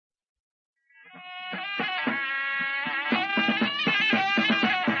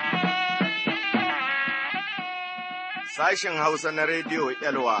Sashen Hausa na Rediyo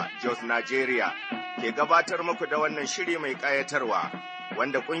Elwa Jos Nigeria ke gabatar muku da wannan shiri mai ƙayatarwa,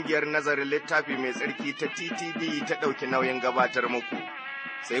 wanda ƙungiyar nazarin littafi mai tsarki ta TTD ta ɗauki nauyin gabatar muku.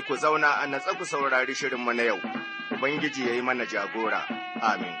 Sai ku zauna a natsa ku saurari shirinmu na yau, Ubangiji ya yi mana jagora.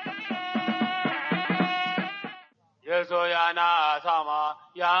 Amin. Yesu yana sama,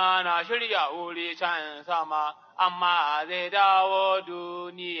 yana shirya wuri can sama, amma zai dawo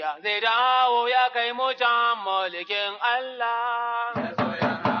duniya, zai dawo ya kai mu can mulkin Allah. Yesu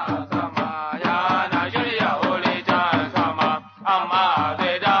yana sama, yana shirya wuri can sama, amma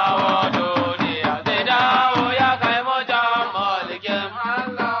zai dawo duniya, zai dawo ya kai mu can mulkin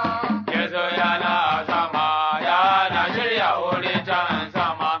Allah. Yesu yana sama, yana shirya wuri can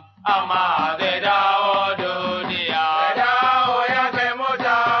sama, amma zai dawo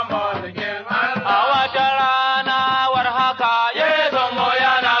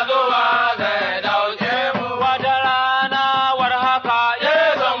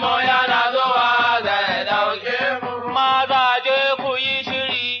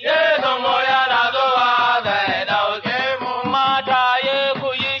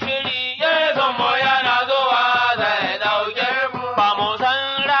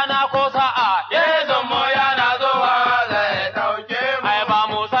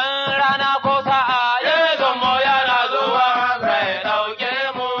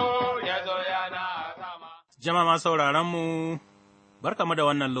Jama'a sauraronmu, barkamu da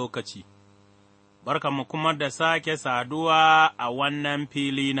wannan lokaci, barkamu kuma da sake saduwa a wannan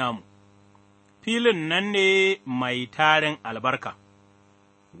fili namu, filin nan ne mai tarin albarka,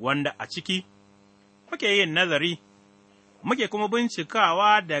 wanda a ciki muke yin nazari, muke kuma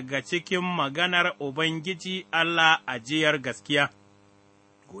bincikawa daga cikin maganar Ubangiji Allah ajiyar gaskiya,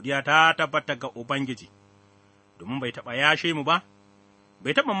 godiya ta tabbata ga Ubangiji, domin bai taɓa yashe mu ba,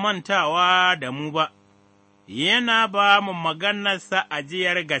 bai taɓa mantawa da mu ba. Yana ba mu maganarsa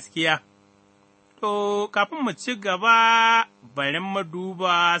ajiyar gaskiya. To, kafin mu ci gaba, bari mu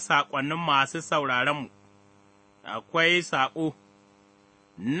duba saƙonnin masu sauraronmu, akwai saƙo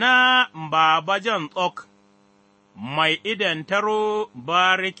na Baba John Tsok, mai idan taro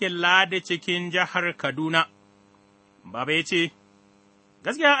barikin ladi cikin jihar Kaduna. Baba ya ce,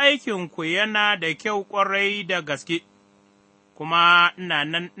 Gaskiya aikinku yana da kyau ƙwarai da gaske, kuma ina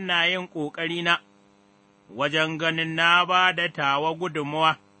nan ina yin ƙoƙarina. Wajen ganin na ba da tawa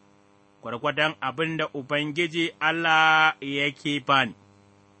gudunmawa, gwargwadon abin da Ubangiji Allah yake bani.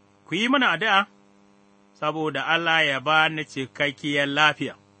 Ku yi mana addu'a, saboda Allah ya ba ni cikakkiyar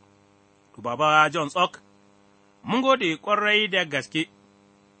lafiya. Baba John Tsok, mun gode ƙwarai da gaske,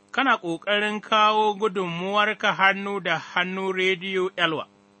 kana ƙoƙarin kawo gudunmuwarka hannu da hannu Rediyo Elwa,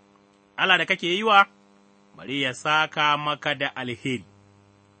 Allah da kake yi wa, bari ya saka maka da alheri.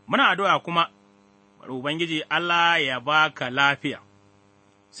 Muna addu'a kuma, bari Ubangiji Allah ya ba ka lafiya.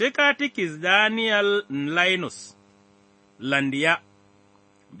 Sai Katikis Daniel Linus Landiya,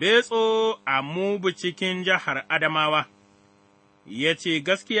 Betso a Mubu cikin jihar Adamawa, ya ce,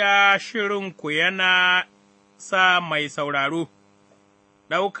 Gaskiya shirinku yana sa mai sauraro,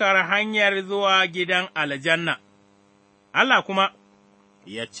 ɗaukar hanyar zuwa gidan aljanna, Allah kuma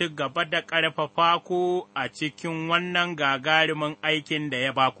ya ci gaba da ƙarfafa ku a cikin wannan gagarumin aikin da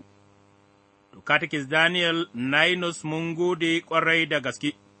ya baku. Katikis Daniel Linus mun gode ƙwarai da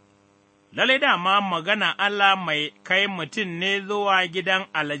gaske, lalle dama magana Allah mai kai mutum ne zuwa gidan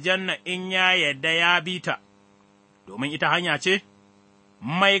aljanna in ya yadda ya bi ta, domin ita hanya ce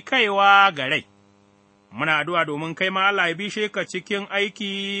mai kaiwa ga rai. Muna addu'a domin kai ma Allah ya bishe ka cikin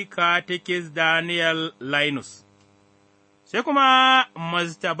aiki Katikis Daniel Linus. Sai kuma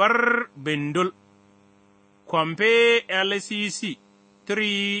Maztabar Bindul, Kwamfe LCC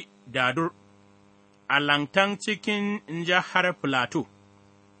 3 Dadur. A Langtan cikin jihar Filato,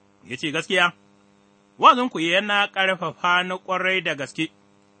 ya ce gaskiya, wazinku yana ƙarfafa ni ƙwarai da gaske,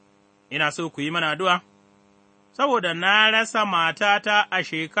 ina so ku yi mana addu'a, saboda na rasa matata a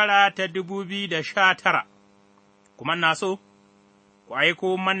shekara ta 2019, kuma na so, ku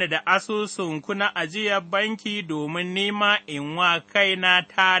aiko mana da asusunku na ajiyar banki domin nima in wa kaina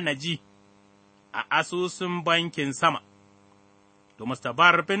tanaji a asusun bankin sama. To,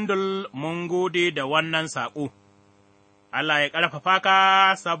 Mustabar Bindul mun gode da wannan saƙo, Allah ya ƙarfafa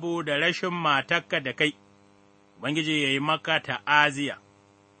ka saboda rashin matakka da kai, Ubangiji ya yi maka ta'aziya.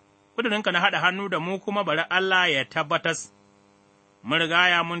 Kudurinka na haɗa hannu da mu kuma bari Allah ya tabbatas, mun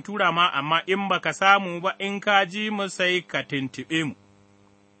rigaya mun tura ma, amma in baka samu ba in ka ji mu sai ka tuntuɓe mu,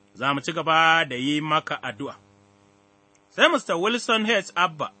 za mu ci gaba da yi maka addu'a. Sai Mr. Wilson H.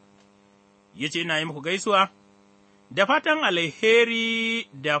 Abba, ya ce, Ina yi muku gaisuwa. da fatan alheri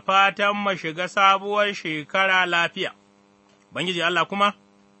da fatan mu shiga sabuwar shekara lafiya. Ubangiji Allah kuma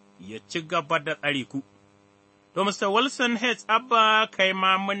ya ci gaba da tsare ku. To, Mr. Wilson H. Abba, kai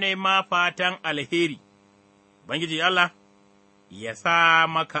ma mune ma fatan alheri, Ubangiji Allah ya sa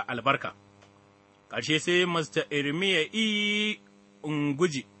maka albarka. Ƙarshe sai Mr. Irmiya E.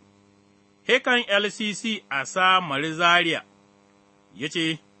 Unguji, Hekan LCC a Samari Zaria, ya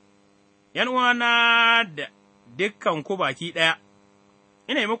ce, ’Yan'uwana da dukkan ku baki ɗaya,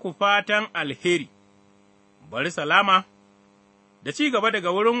 ina muku fatan alheri, bari salama, da ci gaba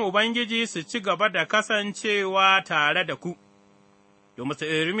daga wurin Ubangiji su ci gaba da kasancewa tare da ku. To, Mr.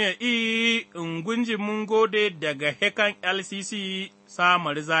 Irmiya E. Ungunji mun gode daga Hekan LCC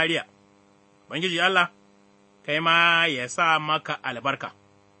Samari Zaria, Ubangiji Allah, kai ma ya sa maka albarka.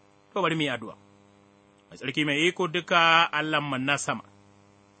 To, bari mu yi addu'a. A tsarki mai iko duka Allahnmu na sama,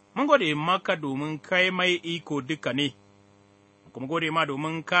 mun gode maka domin kai mai iko duka ne, kuma gode ma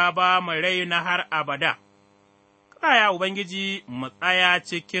domin ka ba mu rai na har abada. Tsaya Ubangiji mu tsaya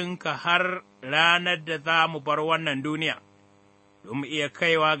cikinka har ranar da za mu bar wannan duniya, don mu iya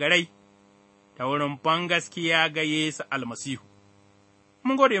kaiwa ga rai ta wurin bangaskiya ga Yesu almasihu.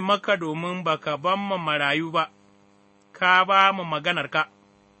 Mun gode maka domin ba ka ban mu marayu ba, ka ba mu maganarka,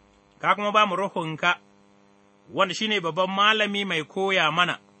 ka kuma ba mu ruhunka, wanda shi ne babban malami mai koya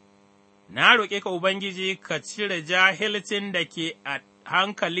mana. Na roƙe ka Ubangiji ka cire jahilcin da ke a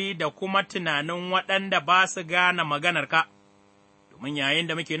hankali da kuma tunanin waɗanda ba su gane maganarka, domin yayin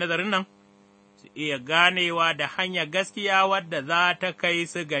da muke nazarin nan, su iya ganewa da hanyar gaskiya wadda za ta kai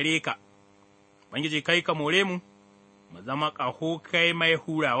su gare ka. Ubangiji kai ka more mu, mu zama ƙaho kai mai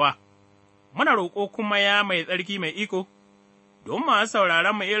hurawa, muna roƙo kuma ya mai tsarki mai iko, don masu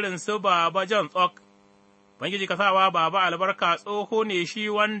sauraron mu irin su Baba John Tsok. Ubangiji ka sawa Baba albarka, tsoho ne shi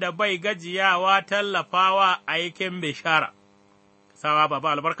wanda bai gajiyawa tallafawa aikin bishara, ka sawa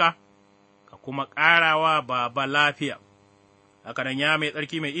Baba albarka, ka kuma ƙarawa Baba lafiya. Haka nan ya mai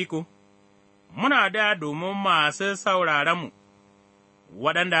tsarki mai iko, muna da domin masu sauraronmu,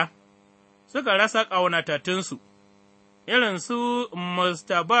 waɗanda suka rasa ƙaunatattunsu, irin su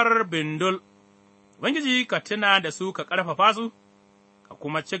Mustabar Bindul, Ubangiji ka tuna da su ka ƙarfafa su, ka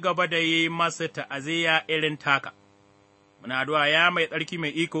kuma ci gaba da yi masu ta'aziyya irin taka. Muna addu'a ya mai tsarki mai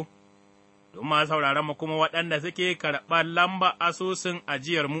iko, don ma sauraronmu kuma waɗanda suke karɓar lamba asusun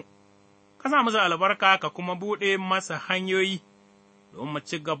ajiyarmu, ka sa musu albarka ka kuma buɗe masa hanyoyi, don mu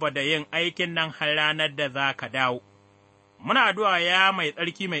ci gaba da yin aikin nan har ranar da za ka dawo. Muna addu'a ya mai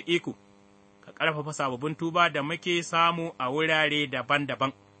tsarki mai iko, ka ƙarfafa sababbin tuba da muke samu a wurare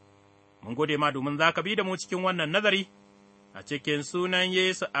daban-daban. Mun gode ma domin za ka bi da mu cikin wannan nazari, a cikin sunan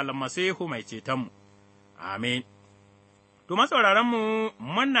Yesu almasihu mai cetonmu. Amin. To, masauraranmu,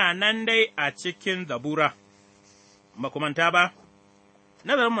 muna nan dai a cikin Zabura, ba ku manta ba,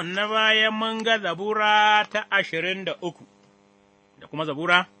 nazarinmu na baya mun ga Zabura ta 23, da kuma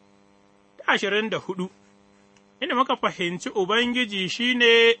Zabura ta 24, inda muka fahimci Ubangiji shi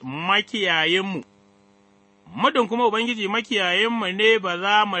ne makiyayinmu, muddin kuma Ubangiji makiyayinmu ne ba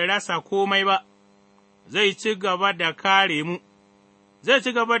za mu rasa komai ba, zai ci gaba da kare mu, zai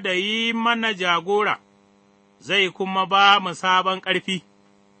ci gaba da yi mana jagora, zai kuma ba mu sabon ƙarfi,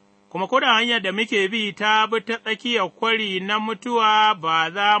 kuma ko da hanyar da muke bi ta bi ta tsakiyar kwari na mutuwa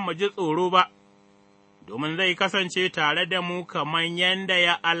ba za mu ji tsoro ba, domin zai kasance tare da mu kamar yadda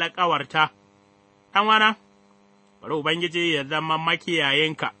ya alƙawarta. Ɗanwana, bari Ubangiji ya zama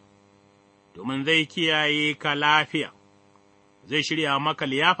makiyayinka, domin zai kiyaye ka lafiya, zai shirya maka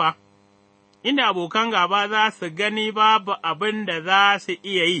liyafa, inda abokan gaba za su gani babu abin da za su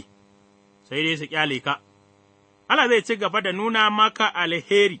iya yi, sai dai su ƙyale ka. Allah zai ci gaba da nuna maka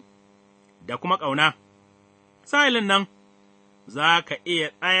alheri da kuma ƙauna, sa'ilin nan za ka iya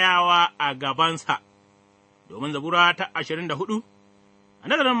tsayawa a gabansa, domin Zabura ta 24, a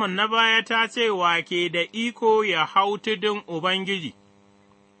nazarinmu na baya ta ce, wa ke da iko ya hau tudun Ubangiji,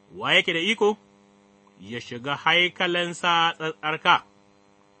 wa yake da iko ya shiga haikalinsa tsarka,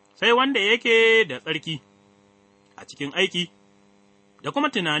 sai wanda yake da tsarki a cikin aiki da kuma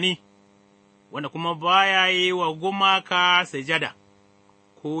tunani, wanda kuma baya yi wa gumaka sujada,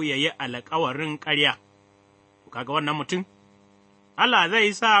 ko ya yi alkawarin ƙarya, kaga wannan mutum, Allah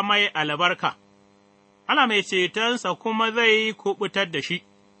zai sa mai albarka, Allah mai cetonsa kuma zai kuɓutar da shi,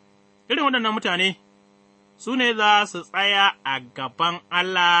 irin waɗannan mutane su ne za su tsaya a gaban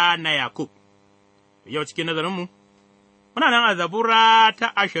Allah na Yakub. Yau cikin nazarinmu, muna nan a Zabura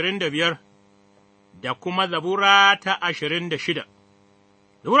ta 25 da kuma Zabura ta 26.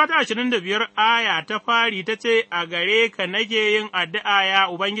 Zabura ta 25 aya ta fari ta ce, A gare ka nake yin addu'a ya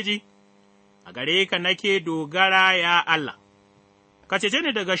Ubangiji, a gare ka nake dogara ya Allah, ka cece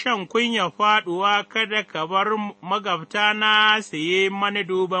ni daga shan kunya faɗuwa, kada ka bar magabtana su yi mani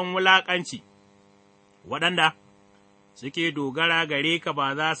duban wulaƙanci, waɗanda suke dogara gare ka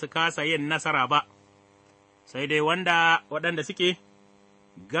ba za su kasa yin nasara ba, sai dai waɗanda suke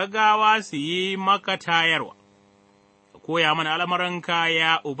gaggawa su yi maka tayarwa, ka koya mana al'amuranka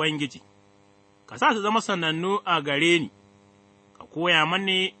ya Ubangiji, ka sa su zama sanannu a gare ni, ka koya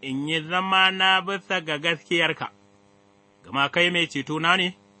mani in yi zama na bisa ga gaskiyarka. Gama kai mai cetona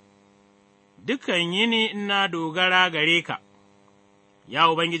ne, dukan yini ina dogara gare ka, ya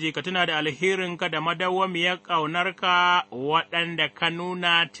Ubangiji ka tuna da alherinka da madawwamiyar ƙaunarka waɗanda ka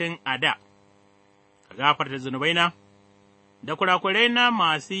nuna tun a da, ka gafarta zunubaina da kurakuraina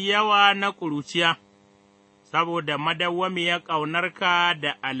masu yawa na ƙuruciya, saboda madawwamiyar ƙaunarka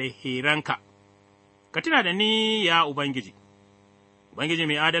da alheranka, ka tuna da ni, ya Ubangiji, Ubangiji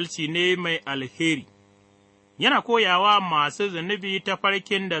mai adalci ne mai alheri. Yana koyawa masu zunubi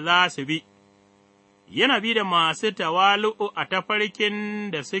tafarkin da za su bi, yana bi da masu tawali'u a tafarkin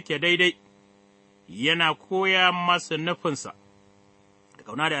da suke daidai, yana koya masu nufinsa, da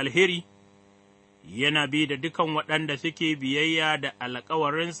ƙauna da alheri, yana bi da dukan waɗanda suke biyayya da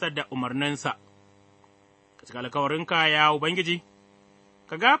alkawarinsa da umarninsa. Ka cika alkawarinka, ya Ubangiji,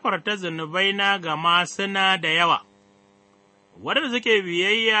 ka gafarta zunubaina gama suna da yawa, waɗanda suke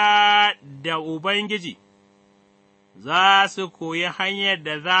biyayya da Ubangiji. Za su koyi hanyar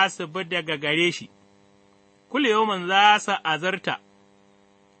da za su bi daga gare shi, kullum za su azurta,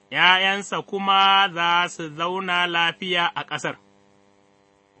 ’ya'yansa kuma za su zauna lafiya a ƙasar.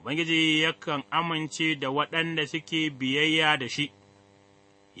 Ubangiji yakan amince da waɗanda suke biyayya da shi,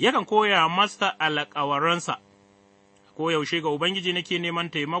 yakan koya masa alkawaransa, koyaushe ga Ubangiji nake neman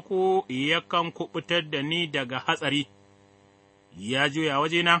taimako, yakan kuɓutar da ni daga hatsari, ya juya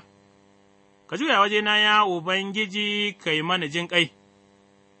wajena. Ka juya wajena, ya Ubangiji, ka yi mana jinƙai,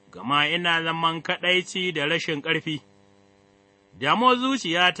 gama ina zaman kaɗaici da rashin ƙarfi, damuwar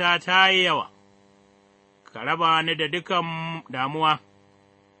zuciyata ta yi yawa, ka raba ni da dukan damuwa,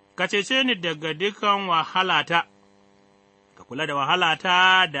 ka cece ni daga dukan wahalata, ka kula da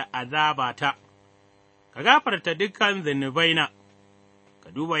wahalata da azabata, ka gafarta dukan zunubaina, ka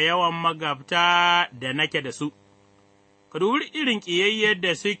duba yawan magabta da nake da su, ka dubi irin ƙiyayyar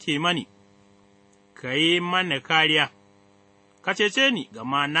da suke mani. Ka yi mana kariya, ka cece ni,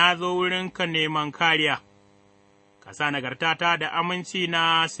 gama na zo wurinka neman kariya, ka sa nagartata da aminci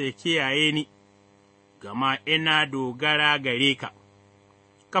na sai kiyaye ni, gama ina dogara gare ka,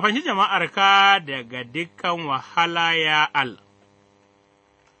 ka fanshi jama'arka daga dukan wahala, ya Allah,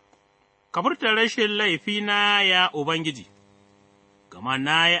 ka furta rashin laifina, ya Ubangiji, gama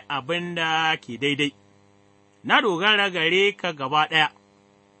na yi abin da ke daidai, na dogara gare ka gaba ɗaya,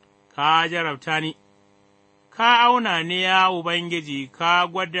 ka jarabta ni. Ka auna ni, ya Ubangiji, ka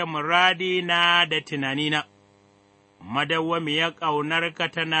gwada muradina da tunanina, madawwamiyar ƙaunarka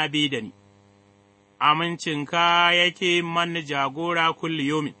tana bi da ni, amincinka yake mani jagora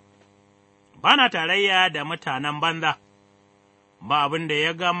kulliyomin, ba na tarayya da mutanen banza, ba abin da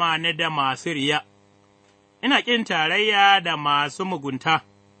ya gama ni da masu riya, ina ƙin tarayya da masu mugunta,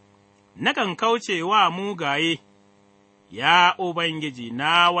 nakan kauce wa mugaye, ya Ubangiji,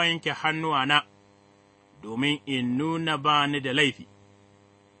 na wanke hannuwana. Domin in nuna ba ni da laifi,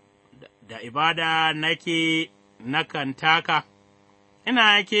 da ibada nakan taka,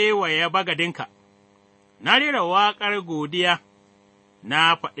 ina kewaye bagadinka, na rera waƙar godiya,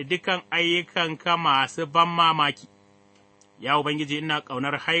 na faɗi dukan ayyukanka masu ban mamaki, ya Ubangiji ina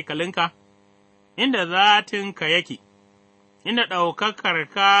ƙaunar haikalinka, inda zatinka yake, inda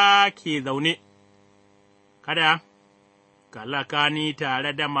ɗaukakarka ke zaune, kada ka laka ni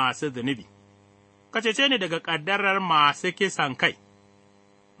tare da masu zunubi. Ka cece ni daga ƙaddarar masu kisan kai,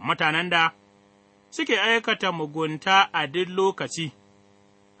 mutanen da suke aikata mugunta a duk lokaci,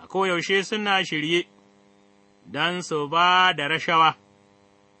 a koyaushe suna shirye don su ba da rashawa,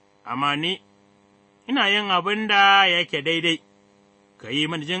 amma ni ina yin abin da yake daidai, ka yi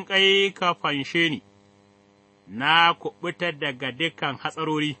mini jinƙai ka fanshe ni, na kuɓuta daga dukan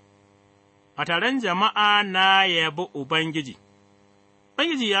hatsarori, a taron jama'a na yabi Ubangiji.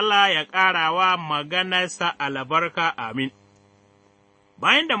 Ubangiji Allah ya ƙara wa maganarsa albarka, amin.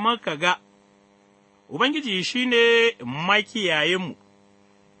 Bayan da muka ga, Ubangiji shi ne makiyayinmu,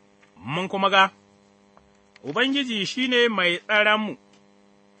 mun kuma ga, Ubangiji shi ne mai tsaronmu,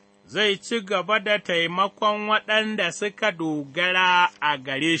 zai ci gaba da taimakon waɗanda suka dogara a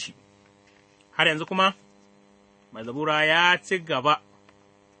gare shi, har yanzu kuma, mai Zabura ya ci gaba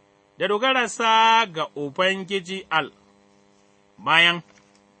da dogararsa ga Ubangiji Allah. Bayan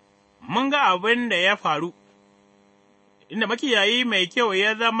mun ga abin da ya faru, inda makiyayi mai kyau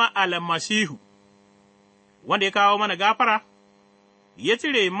ya zama almasihu, wanda ya kawo mana gafara, ya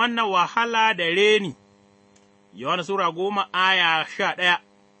cire mana wahala da reni, Yohana Sura 10:11,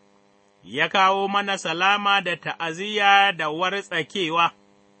 ya kawo mana salama da ta'aziyya da wartsakewa,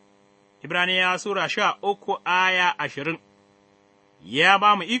 Ibraniyawa Sura 13:20, ya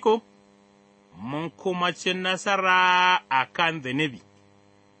ba mu iko, mun kuma ci nasara a kan zunubi.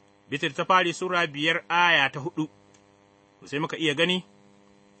 Bitir ta fari Sura 5:4, sai muka iya gani,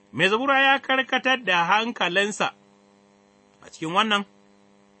 mai Zabura ya karkatar da hankalinsa a cikin wannan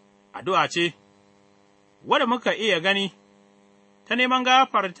addu'a ce, wadda muka iya gani ta neman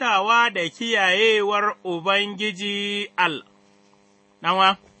gafartawa da kiyayewar Ubangiji Allah.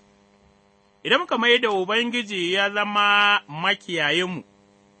 Ɗanwa, idan muka mai da Ubangiji ya zama makiyayinmu,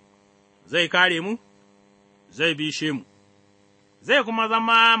 zai kare mu, zai bishe mu, zai kuma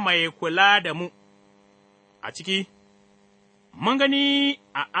zama mai kula da mu. A ciki, mun gani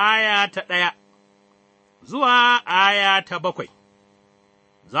a aya ta 1 zuwa aya ta 7,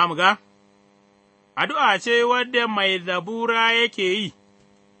 za mu ga, addu'a ce wadda mai Zabura yake yi,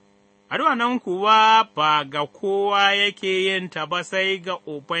 addu'a nan kuwa ba ga kowa yake yin ta ba sai ga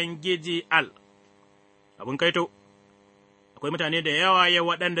Ubangiji Allah. Abin kaito, akwai mutane da yawa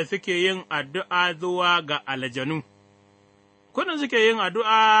waɗanda suke yin addu'a zuwa ga aljanu, kudin suke yin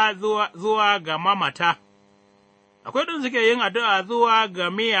addu'a zuwa ga mamata, akwai waɗanda suke yin addu'a zuwa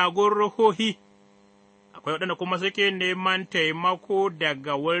ga miyagun ruhohi, akwai waɗanda kuma suke neman taimako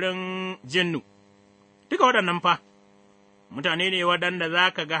daga wurin jinnu. Duka waɗannan fa, mutane ne waɗanda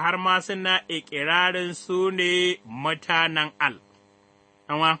za ka ga har ma suna ikirarin su ne mutanen Al.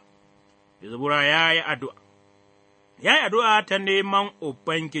 Amma, Zabura ya yi addu'a ta neman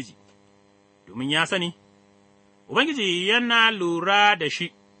Ubangiji, domin ya sani, Ubangiji yana lura da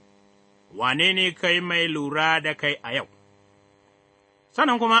shi, wane ne kai mai lura da kai a yau?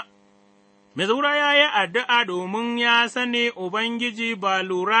 Sannan kuma, mai Zabura ya yi addu'a domin ya sani Ubangiji ba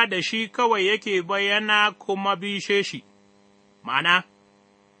lura da shi kawai yake ba yana kuma bishe shi, ma'ana,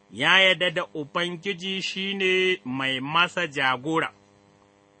 ya yarda da Ubangiji shi ne mai masa jagora.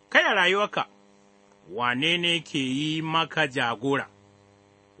 Kai a rayuwarka, wane ne ke yi maka jagora,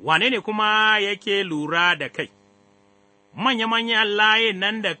 wane ne kuma yake lura da kai? Manya-manyan layin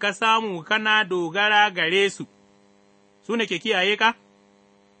nan da ka samu kana dogara gare su, su ne ke kiyaye ka?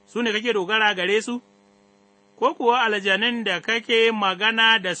 Su ne kake dogara gare su, ko kuwa aljanun da kake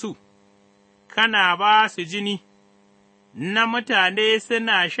magana da su, kana ba su jini, na mutane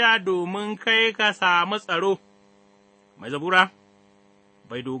suna sha domin kai ka samu tsaro. Mai Zabura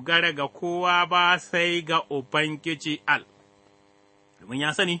bai dogara ga kowa ba sai ga Ubangiji Al, domin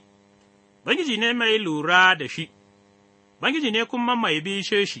ya sani, Ubangiji ne mai lura da shi, Ubangiji ne kuma mai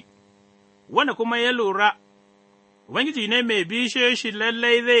bishe shi, wanda kuma ya lura Ubangiji ne mai bishe shi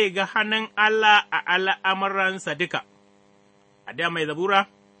lallai zai ga hannun Allah a al'amuransa duka, a da mai Zabura,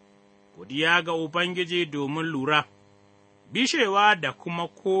 godiya ga Ubangiji domin lura, bishewa da kuma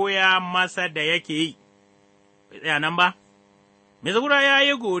koya masa da yake yi, bai tsaya nan ba, mai Zabura ya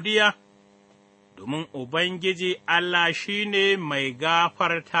yi godiya, domin Ubangiji Allah shi ne mai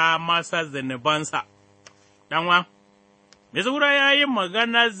gafarta masa zunubansa, ɗanwa, mai Zabura ya yi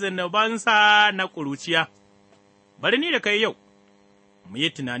maganar zunubansa na ƙuruciya. Bari ni da kai yau, mu yi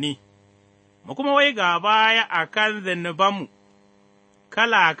tunani, mu kuma wai ga baya a kan zunubanmu,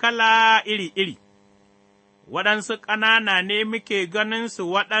 kala-kala iri-iri, waɗansu ƙanana ne muke ganinsu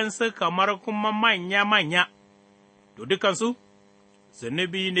waɗansu kamar kuma manya-manya, to dukansu,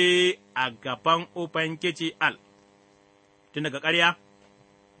 zunubi ne a gaban Ubangiji Al, tun daga ƙarya,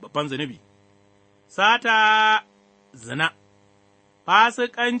 babban zunubi, sata, zina,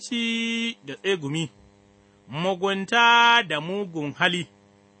 fasikanci da tsegumi. Mugunta da mugun hali,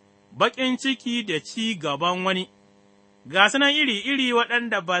 baƙin ciki da ci gaban wani, ga su nan iri-iri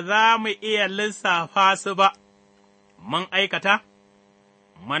waɗanda ba za mu iya lissafa su ba, mun aikata,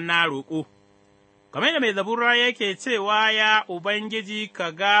 mana roƙo, kamar da mai Zabura yake cewa ya Ubangiji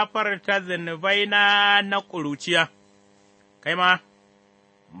ka gafarta zunubaina na ƙuruciya, kai ma,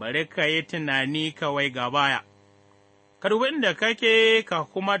 bari ka yi tunani kawai ga baya, ka dubi inda kake ka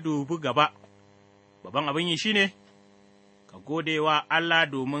kuma dubi gaba. Babban abin yi shi ne, ka gode wa Allah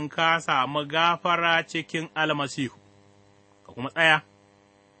domin ka samu gafara cikin almasihu, ka kuma tsaya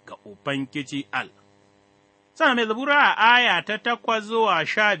ga Ubangiji Allah. Sana mai Zabura a aya ta 8 zuwa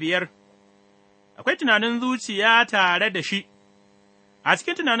 15, akwai tunanin zuciya tare da shi, a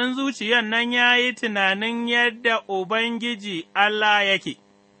cikin tunanin zuciyan nan ya yi tunanin yadda Ubangiji Allah yake,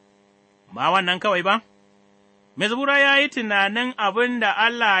 ba wannan kawai ba, mai Zabura ya yi tunanin abin da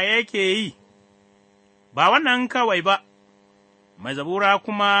Allah yake yi. Ba wannan kawai ba, Mai Zabura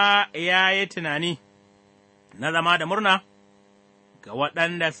kuma ya yi tunani na zama da murna ga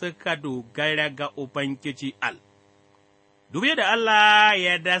waɗanda suka dogara ga Ubangiji Al. Dubi da Allah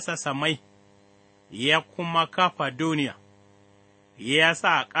ya dasa samai, ya kuma kafa duniya, ya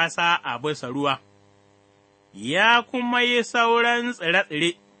sa ƙasa a bisa ruwa, ya kuma yi sauran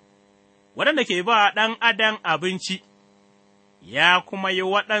tsire-tsire, waɗanda ke ba ɗan adam abinci, ya kuma yi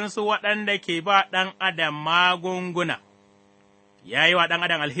waɗansu waɗanda ke ba ɗan adam magunguna, ya yi wa ɗan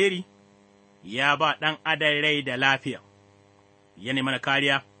adam alheri, ya ba ɗan adam rai da lafiya, ya nemi mana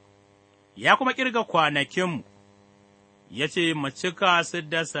kariya, ya kuma ƙirga kwanakinmu, ya ce mu cika su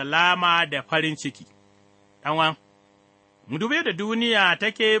da salama da farin ciki. Ɗanwa, mu dube da duniya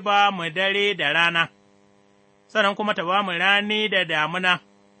take ba mu dare da rana, sannan kuma ta ba mu rani da damuna,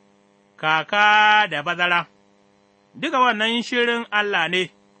 kaka da bazara, duka wannan shirin Allah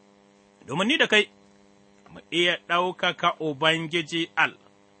ne, domin ni da kai, mu iya ɗaukaka Ubangiji Al,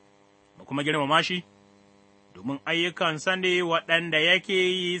 mu kuma girmama shi, domin ayyukansa ne waɗanda yake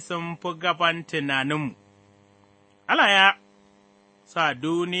yi sun fi gaban tunaninmu. Allah ya sa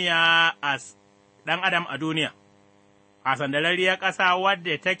duniya a ɗan adam a duniya, a sandararriyar ƙasa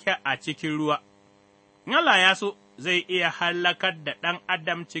wadda take a cikin ruwa, in Allah ya so zai iya hallakar da ɗan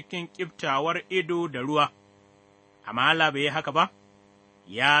adam cikin ƙiftawar ido da ruwa, amma Allah bai yi haka ba,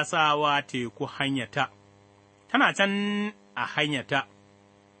 ya sa wa teku hanyata, tana can a hanyata,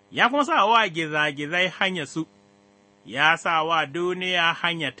 ya kuma sa wa gizagizai hanyarsu, ya sa wa duniya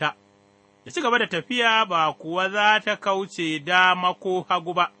hanyata, da ci gaba da tafiya ba kuwa za ta kauce dama ko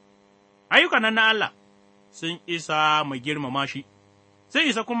hagu ba, ayyukan nan na Allah sun isa mu girmama shi, sun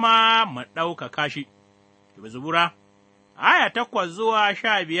isa kuma mu ɗaukaka shi. Zabura, aya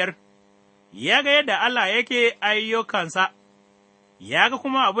 8-15, ya ga yadda Allah yake ayyukansa, ya ga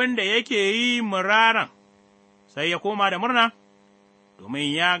kuma abin da yake yi muraran, sai ya koma da murna,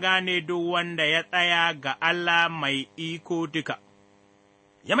 domin ya gane duk wanda ya tsaya ga Allah mai iko duka.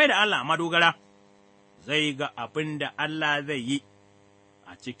 Ya mai da Allah madogara, zai ga abin da Allah zai yi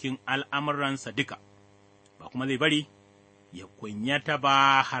a cikin al'amuransa duka, ba kuma zai bari ya kunyata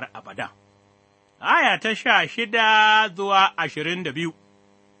ba har abada. Aya ta 16-22,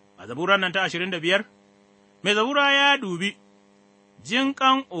 a Zaburan nan ta 25, mai Zabura ya dubi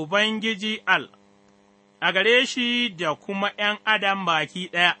jinƙan Ubangiji Al a gare shi da kuma ’yan adam baki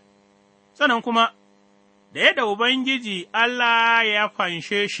ɗaya, sannan kuma da yadda Ubangiji Allah ya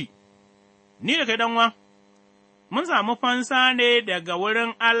fanshe shi, ni da kai ɗanwa, mun samu fansa ne daga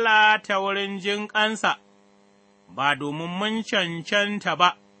wurin Allah ta wurin jinƙansa, ba domin mun cancanta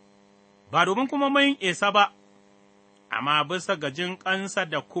ba, ba domin kuma mun isa ba, amma bisa ga jinƙansa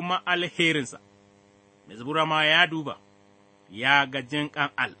da kuma alherinsa. Mai Zabura ma ya duba, ya ga jinƙan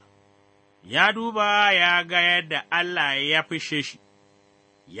Allah, ya duba ya ga yadda Allah ya fishe shi,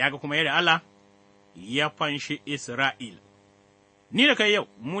 ya ga kuma yadda Allah ya fanshi Isra'ila. Ni da kai yau,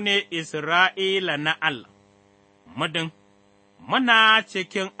 mu ne Isra'ila na Allah, muddin muna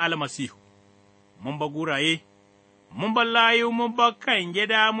cikin almasihu, mun ba guraye, mun ba layu, mun ba kan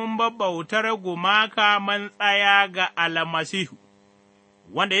gida, mun ba bautar gumaka, mun tsaya ga almasihu,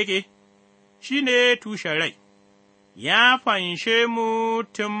 wanda yake shi ne tushen rai, ya fanshe mu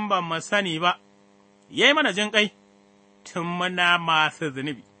tun ba mu sani ba, ya yi mana jinƙai tun muna masu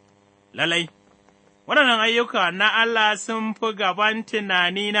zunubi. Lalai, waɗannan ayyuka na Allah sun fi gaban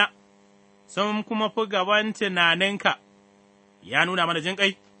tunanina, sun kuma fi gaban tunaninka, ya nuna mana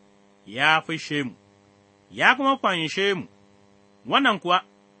jinƙai, ya fishe mu, ya kuma fanshe mu, wannan kuwa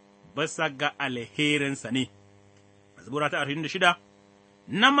bisa ga alherinsa ne. Zabura ta 26,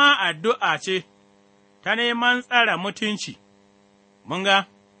 na ma addu'a ce ta neman tsara mutunci, mun ga,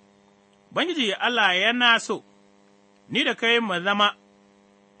 Bangiji Allah yana so, ni da kai mu zama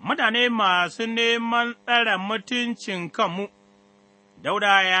mutane masu neman tsara mutuncin kanmu,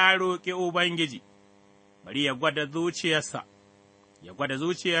 Dauda ya roƙi Ubangiji, bari ya gwada zuciyarsa, ya gwada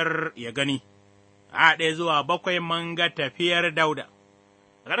zuciyar ya gani, a 1-7 mun ga tafiyar Dauda,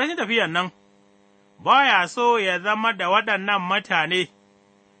 a ƙarshen tafiyar nan, ba ya so ya zama da waɗannan mutane,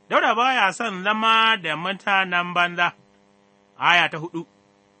 Dauda ba ya son zama da mutanen banza, aya ta 4,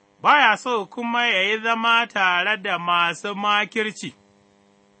 ba ya so kuma ya yi zama tare da masu makirci,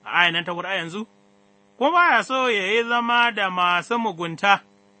 a aya nan ta 4 yanzu, kuma ba ya so ya yi zama da masu mugunta,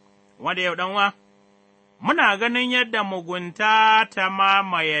 wanda yau ɗanwa, muna ganin yadda mugunta ta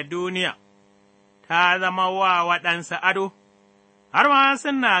mamaye duniya, ta zama wa waɗansu ado, har ma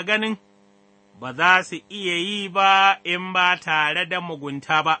suna ganin ba za su iya yi ba in ba tare da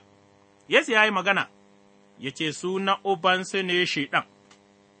mugunta ba. Yesu ya yi magana, ya ce su na ubansu ne Shiɗan,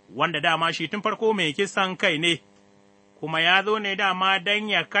 wanda dama shi tun farko mai kisan kai ne, kuma ya zo ne dama don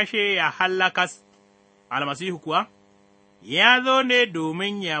ya kashe ya hallakas, almasihu kuwa ya zo ne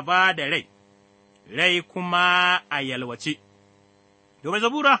domin ya ba da rai, rai kuma a yalwace. Domin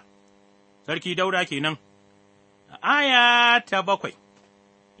Zabura, Sarki Dauda kenan, a aya ta 7,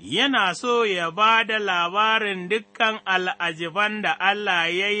 yana so ya ba da labarin dukkan al'ajiban da Allah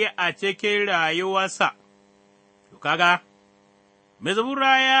ya yi a cikin rayuwarsa. Kaga, mai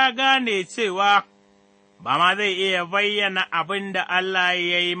Zabura ya gane cewa ba ma zai iya bayyana abin da Allah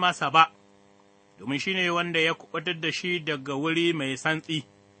ya yi masa ba, domin shi ne wanda ya kuɓutar da shi daga wuri mai santsi,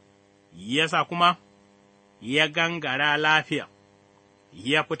 yasa kuma ya gangara lafiya,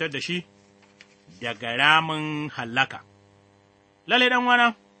 ya fitar da shi daga ramin hallaka. Lalle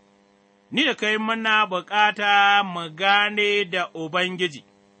wana, ni da kai muna bukata mu gane da Ubangiji,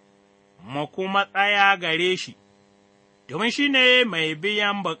 mu kuma tsaya gare shi, domin shi ne mai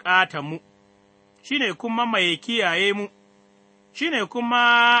biyan mu, shi ne kuma mai kiyaye mu, shi ne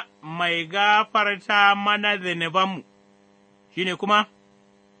kuma mai gafarta mana zunubanmu, shi ne kuma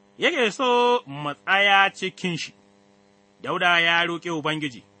yake so mu tsaya cikin shi. Dauda ya roƙe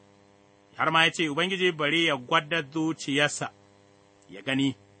Ubangiji, har ma ya ce, Ubangiji bari ya gwada zuciyarsa, ya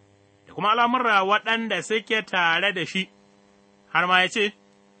gani, da kuma al'amurra waɗanda suke tare da shi, har ma ya ce,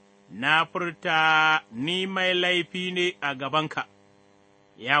 Na furta ni mai laifi ne a gabanka,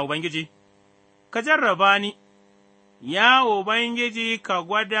 ya Ubangiji, ka jarraba ni, ya Ubangiji ka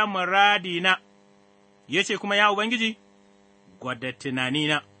gwada muradina, ya ce kuma, ya Ubangiji, gwada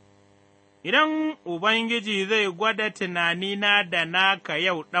tunanina. Idan Ubangiji zai gwada tunanina da naka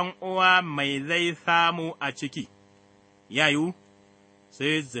yau uwa mai zai samu a ciki, yayu,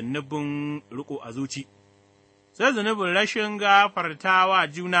 sai zunubin riƙo a zuci, sai zunubin rashin gafartawa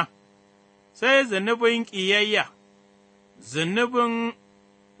juna, sai zunubin ƙiyayya, zunubin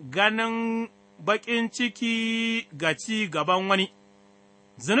ganin baƙin ciki ga ci gaban wani,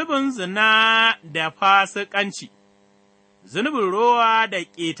 zunubin zina da fasikanci, zunubin rowa da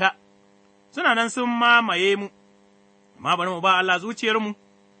ƙeta, suna nan sun mamaye mu, amma bari mu ba Allah zuciyarmu,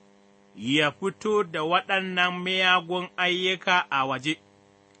 ya fito da waɗannan miyagun ayyuka a waje,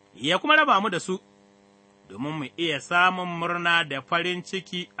 ya kuma raba mu da su, domin mu iya samun murna da farin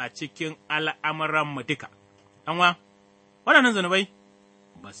ciki a cikin al'amuranmu duka. Ɗanwa, waɗannan zunubai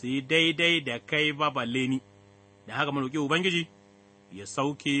ba su yi daidai da kai ba balle ni, da haka mu roƙi Ubangiji ya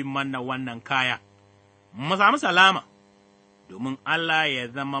sauke mana wannan kaya, mu samu salama, domin Allah ya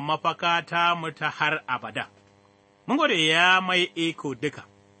zama mafaka ta mu ta har abada. Mun gode ya mai iko duka,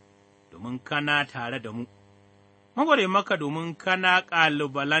 domin kana tare da mu, mun gode maka domin kana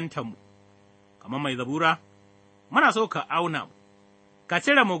ƙalubalanta mu, kamar mai Zabura, muna so ka auna mu, ka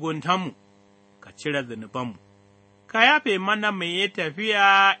cire muguntanmu, ka cire zunubanmu, ka yafe mana mu yi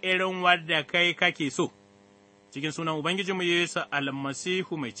tafiya irin wadda kai kake so, cikin sunan Ubangijinmu Yesu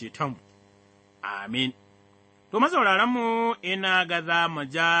almasihu mai cetonmu. Amin. To, masauraranmu ina ga za mu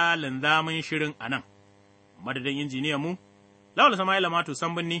ja linzamin shirin a nan, madadin injiniyanmu, Lawal Sama'ila Matu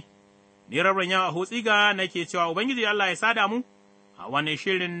Sambunni, ni rabin yawa Hotsiga nake cewa Ubangiji Allah ya sada mu a wani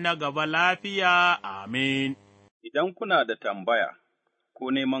shirin na gaba lafiya, amin. Idan kuna da tambaya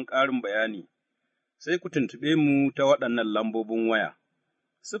ko neman ƙarin bayani, sai ku tuntuɓe mu ta waɗannan lambobin waya,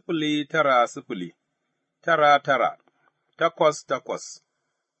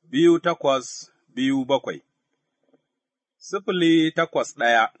 090-tara-8-8-2-8-2-7,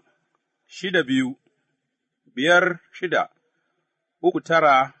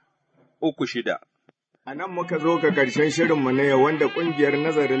 081-625-6, A nan muka zo ga ƙarshen shirinmu na yau wanda ƙungiyar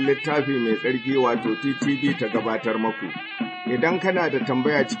nazarin littafi mai tsarki wato TTV ta gabatar maku. Idan kana da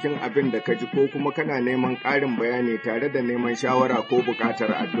tambaya cikin abin da ka ji ko kuma kana neman ƙarin bayani tare da neman shawara ko buƙatar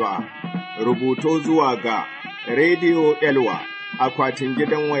addu'a, rubuto zuwa ga Radio Elwa akwatin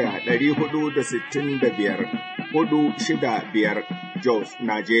gidan waya 465 465 Jos,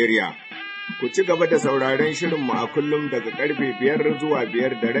 Nigeria. Ku ci gaba da sauraron shirinmu a kullum daga ƙarfe 5 zuwa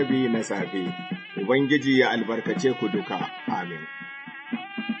 5:30 na safe. Ubangiji ya albarkace ku duka. Amin.